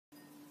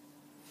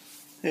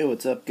Hey,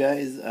 what's up,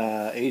 guys?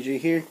 AJ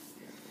here,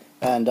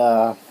 and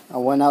I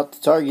went out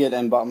to Target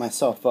and bought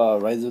myself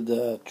Rise of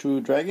the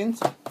True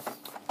Dragons.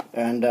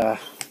 And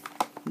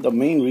the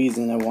main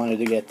reason I wanted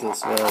to get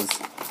this was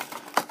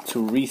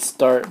to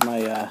restart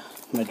my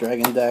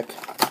dragon deck.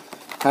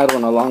 Had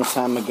one a long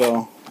time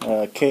ago,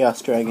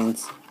 Chaos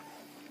Dragons,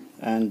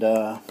 and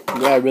yeah,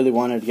 I really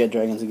wanted to get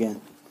dragons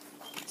again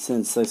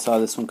since I saw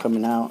this one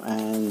coming out,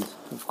 and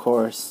of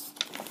course,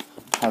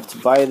 have to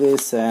buy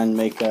this and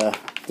make a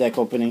deck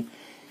opening.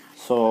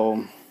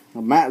 So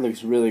the mat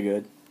looks really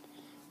good.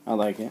 I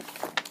like it.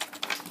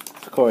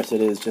 Of course, it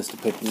is just a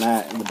paper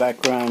mat. In the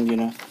background,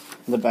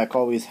 the back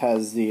always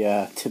has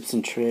the tips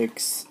and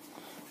tricks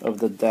of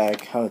the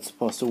deck, how it's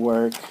supposed to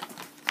work.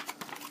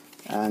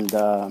 And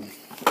well,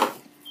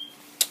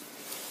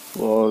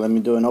 let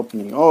me do an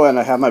opening. Oh, and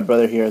I have my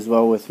brother here as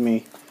well with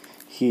me.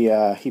 He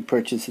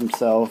purchased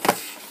himself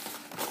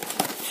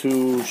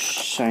 2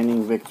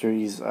 Shining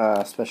Victories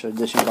special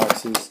edition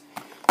boxes.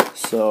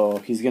 So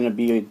he's going to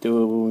be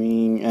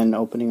doing an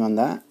opening on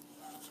that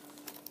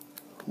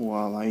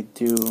while I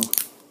do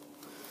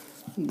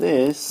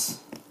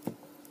this.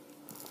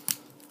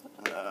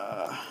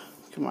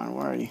 Come on,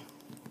 where are you?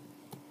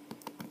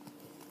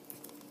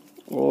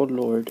 Oh,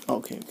 Lord.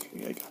 Okay,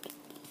 I got it.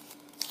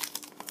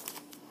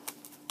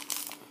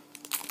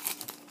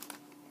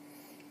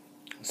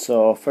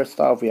 So first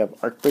off, we have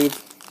Archbrave.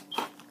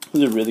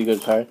 This is a really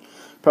good card.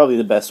 Probably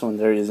the best one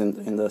there is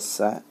in the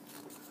set.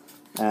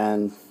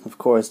 And of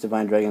course,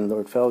 Divine Dragon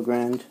Lord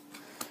Felgrand.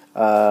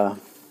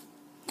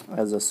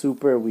 As a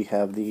super, we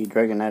have the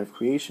Dragon Knight of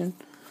Creation.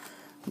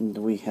 And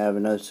we have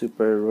another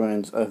super,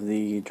 Ruins of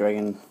the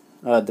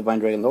Divine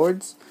Dragon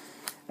Lords.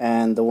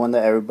 And the one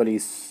that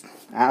everybody's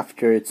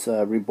after, it's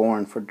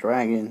Reborn for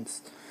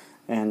Dragons.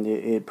 And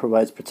it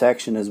provides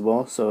protection as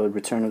well. So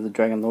Return of the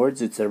Dragon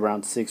Lords, it's at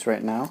around 6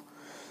 right now.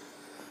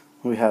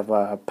 We have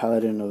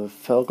Paladin of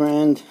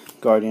Felgrand,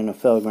 Guardian of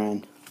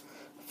Felgrand,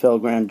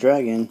 Felgrand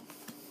Dragon,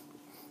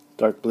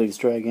 Dark Blaze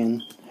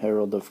Dragon,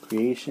 Herald of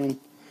Creation,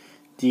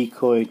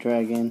 Decoy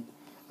Dragon,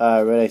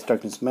 Red Eyes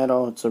Darkness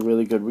Metal, it's a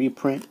really good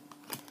reprint,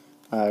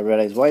 Red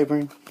Eyes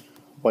Wyvern,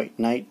 White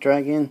Knight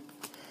Dragon,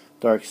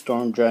 Dark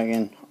Storm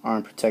Dragon,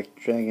 Arm Protect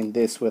Dragon,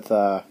 this with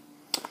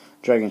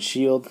Dragon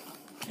Shield,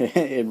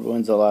 it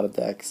ruins a lot of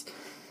decks,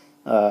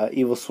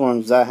 Evil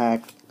Swarm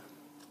Zahak,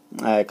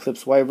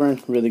 Eclipse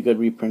Wyvern, really good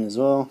reprint as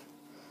well,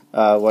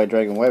 White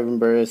Dragon Wyvern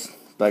Burst,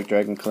 Black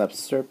Dragon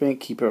Collapsed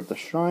Serpent, Keeper of the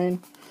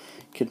Shrine,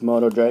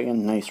 Kidmodo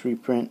Dragon, nice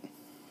reprint.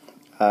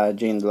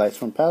 Jane the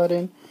Lightsworn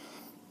Paladin,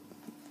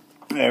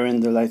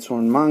 Aaron the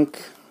Lightsworn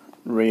Monk,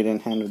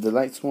 Raiden Hand of the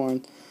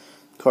Lightsworn,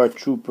 Card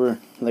Trooper.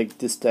 Like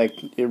this deck,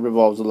 it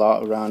revolves a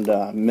lot around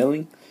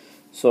milling,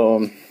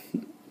 so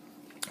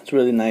it's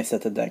really nice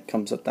that the deck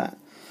comes with that.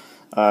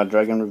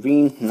 Dragon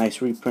Ravine, nice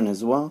reprint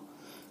as well.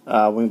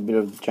 Wingbeat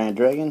of the Giant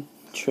Dragon,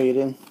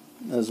 Trade-in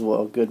as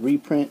well, good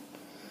reprint.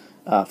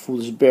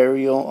 Foolish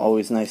Burial,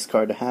 always nice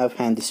card to have.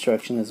 Hand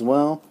Destruction as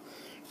well.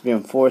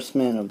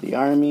 Reinforcement of the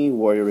Army,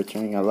 Warrior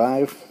Returning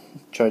Alive,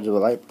 Charge of the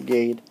Light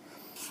Brigade,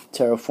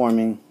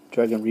 Terraforming,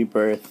 Dragon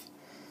Rebirth,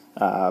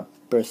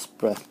 Birth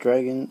Breath,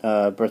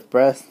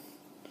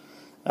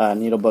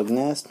 Needlebug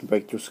Nest,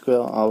 Breakthrough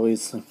Skill,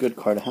 always a good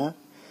card to have.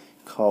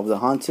 Call of the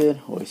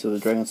Haunted, Voice of the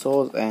Dragon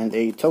Souls, and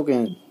a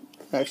token.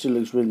 Actually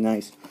looks really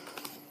nice.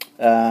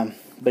 But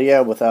yeah,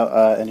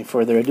 without any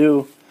further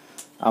ado,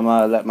 I'm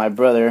going to let my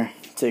brother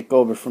take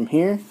over from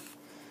here.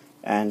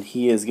 And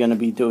he is going to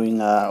be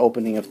doing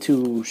opening of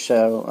 2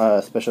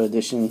 special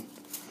edition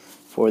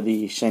for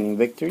the Shining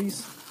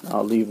Victories.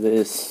 I'll leave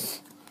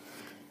this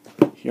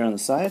here on the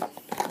side,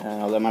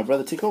 and I'll let my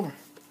brother take over.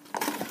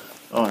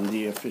 Oh, and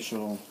the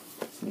official,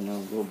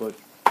 rule book.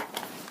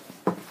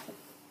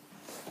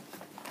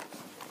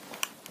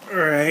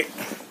 Alright.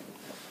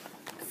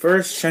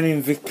 First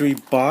Shining Victory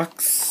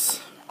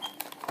box.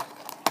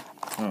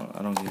 Oh,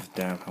 I don't give a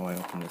damn how I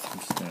open this. I'm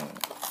just gonna...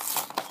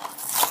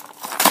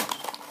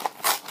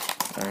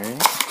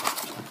 Alright.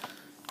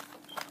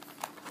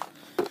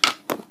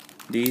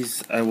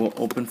 These I will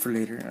open for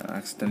later. I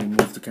accidentally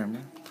moved the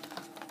camera.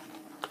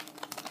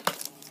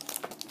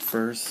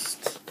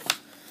 First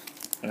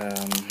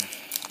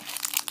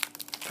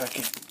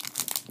packet.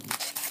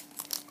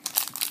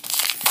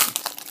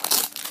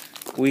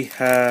 We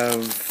have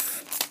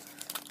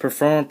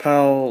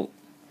Performapal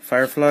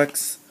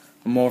Fireflux,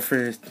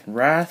 Amorphous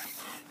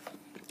Wrath,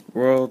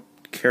 World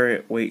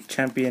Carrot Weight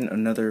Champion,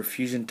 another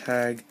fusion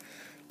tag,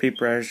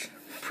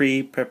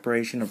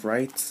 Pre-Preparation of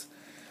Rites,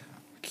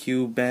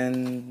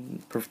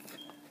 Cuban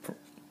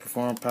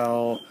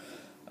Performapal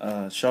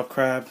Shell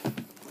Crab,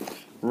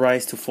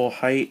 Rise to Full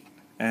Height,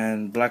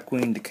 and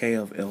Blackwing Decay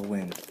of Ill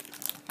Wind.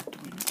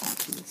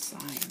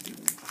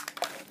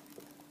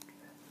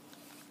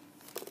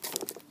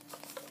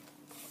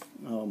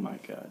 Oh my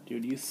god,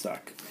 dude, you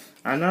suck.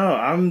 I know,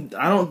 I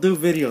don't do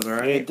videos,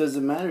 alright? It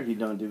doesn't matter if you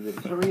don't do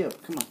videos. Hurry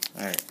up, come on.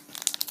 Alright.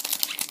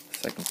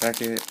 Second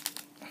packet.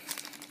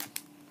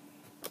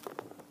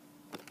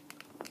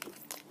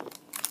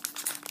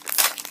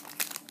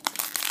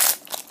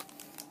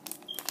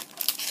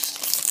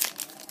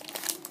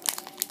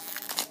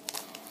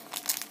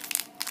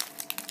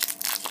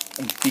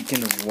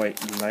 Beacon of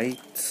White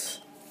Light.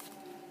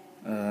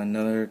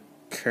 Another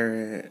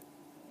carrot.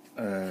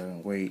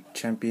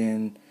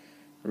 Champion.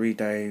 I'm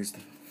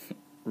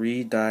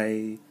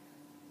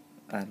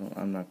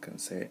not gonna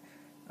say it.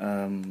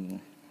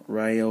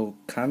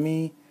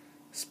 Ryokami.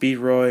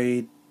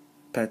 Speedroid.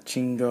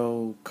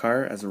 Pachinko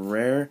Car as a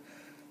rare.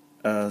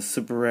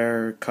 Super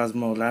rare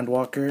Cosmo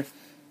Landwalker.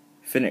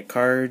 Finite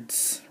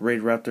cards.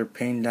 Raid Raptor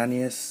Pain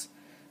Danius.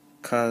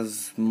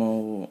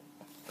 Cosmorning.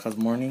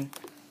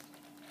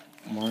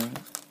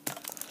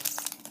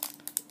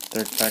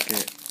 Third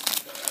packet.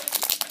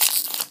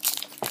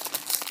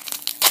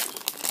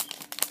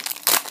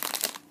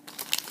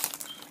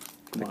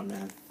 Come on,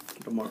 man.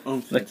 Get more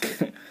oomph. The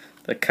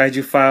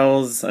Kaiju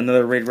Files,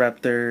 another Raid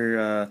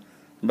Raptor,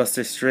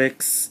 Buster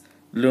Strix,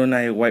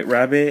 Lunite White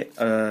Rabbit,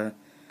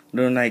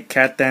 Lunite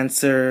Cat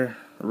Dancer,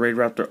 Raid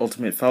Raptor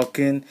Ultimate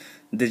Falcon,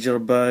 Digital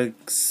Bug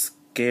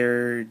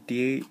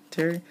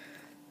Scarediator,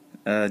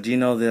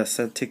 Gino the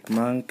Ascetic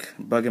Monk,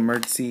 Bug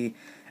Emergency,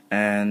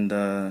 and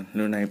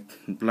Lunite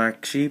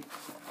Black Sheep.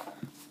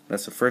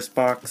 That's the first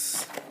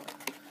box.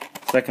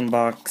 Second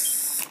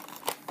box.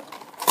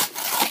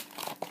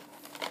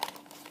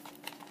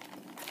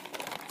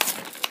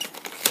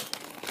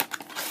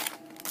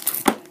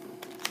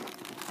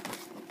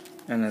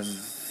 And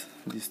as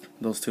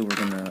those two we're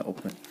gonna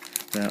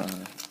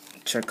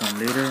check on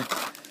later.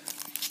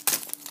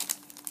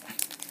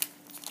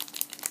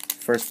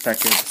 First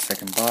packet,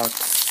 second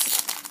box.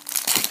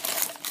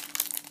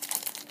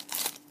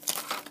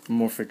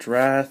 Morphic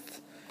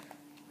Wrath,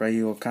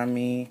 Ryu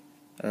Okami,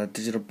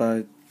 Digital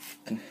Bug,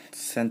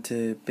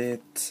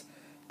 Centibit,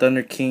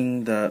 Thunder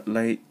King, the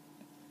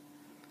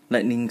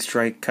Lightning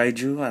Strike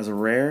Kaiju as a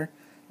rare,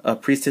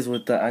 Priestess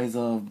with the Eyes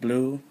of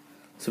Blue,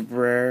 super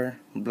rare,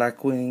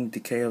 Blackwing,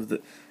 Decay of the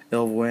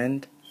Ill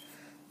Wind,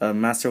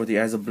 Master with the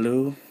Eyes of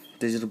Blue,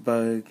 Digital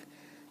Bug,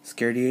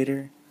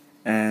 Scarediator,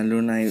 and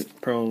Lunite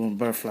Pearl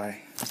Butterfly.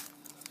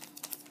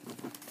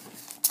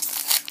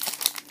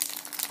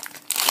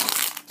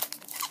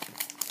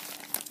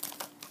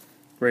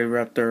 Raid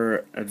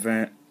Raptor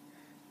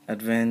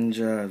Avenge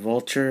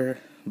Vulture,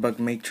 Bug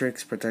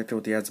Matrix, Protector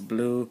with the Eyes of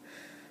Blue,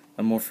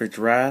 Amorphous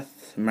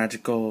Wrath,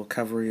 Magical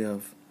Cavalry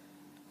of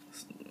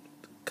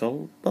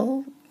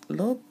Cobalt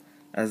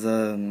as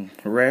a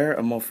rare,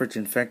 Amorphous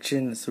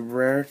Infection, super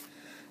rare,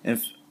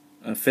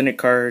 Infinite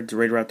cards,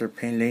 Raid Raptor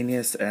Pain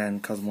Lanius,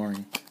 and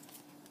Cosmorning.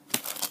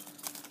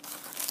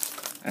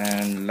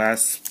 And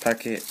last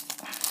packet.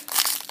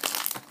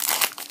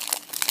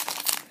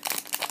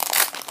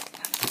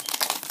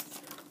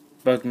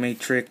 Bug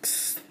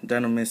Matrix,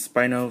 Dynamis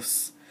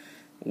Spinos,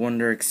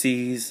 Wonder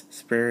Xyz,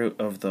 Spirit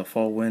of the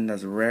Fall Wind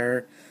as a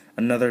rare,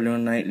 another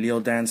Lunite Leo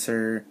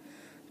Dancer,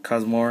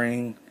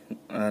 Cosmorning,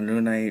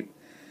 Lunite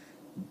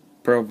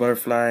Pearl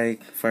Butterfly,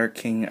 Fire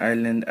King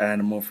Island,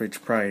 and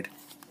Morphage Pride.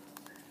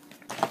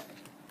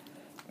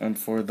 And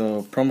for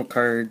the promo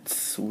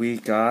cards, we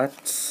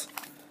got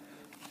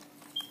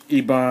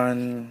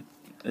Ebon,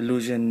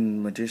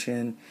 Illusion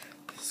Magician,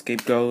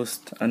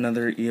 Scapegoat,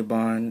 another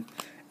Ebon,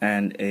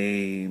 and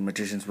a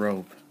Magician's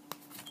Robe.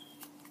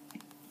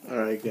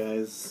 Alright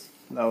guys,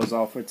 that was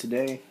all for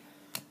today,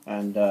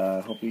 and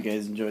hope you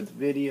guys enjoyed the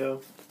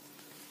video.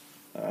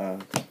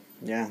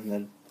 Yeah,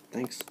 then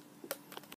thanks.